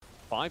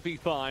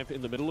5v5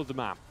 in the middle of the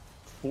map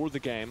for the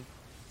game.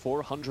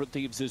 400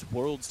 Thieves'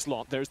 world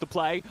slot. There's the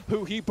play.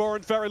 Who he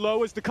burned very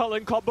low as the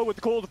Cullen combo with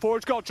the Call of the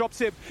Forge God drops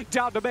him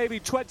down to maybe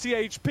 20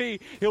 HP.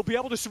 He'll be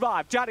able to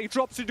survive. Danny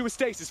drops into a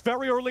stasis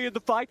very early in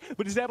the fight,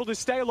 but is able to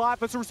stay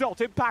alive as a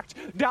result. Impact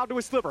down to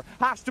a sliver.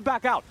 Has to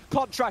back out.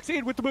 Contracts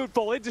in with the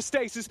Moonfall into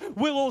stasis.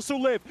 Will also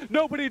live.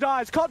 Nobody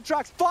dies.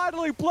 Contracts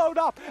finally blown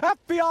up.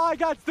 FBI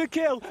gets the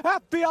kill.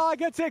 FBI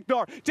gets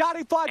Ignore.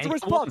 Danny finds a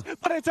response,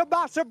 but it's a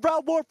massive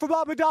round war from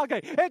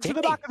Abbedagge into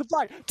the back of the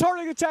fight.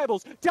 Turning the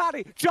tables.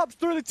 Danny jumps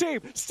through the team,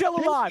 still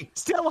alive,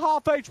 still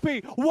half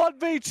HP,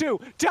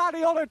 1v2,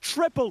 Danny on a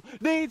triple,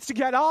 needs to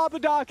get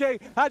Abbedagge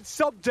and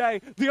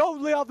someday the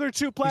only other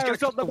two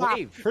players on the map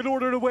in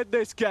order to win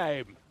this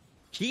game.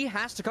 He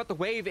has to cut the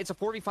wave. It's a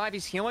 4v5.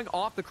 He's healing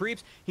off the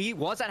creeps. He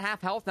was at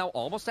half health, now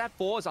almost at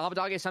full as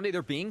Abbedagge someday.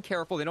 They're being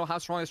careful. They know how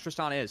strong this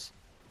Tristan is.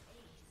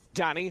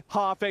 Danny,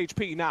 half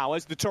HP now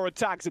as the turret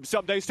tags him.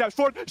 Someday steps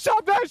forward.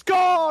 Someday's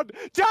gone!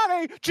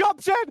 Danny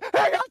jumps in. He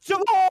hits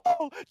them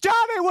all!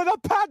 Danny with a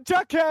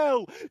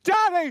pentakill!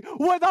 Danny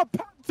with a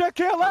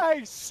pentakill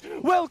ace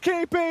will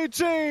keep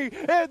EG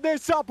in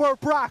this upper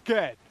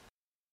bracket.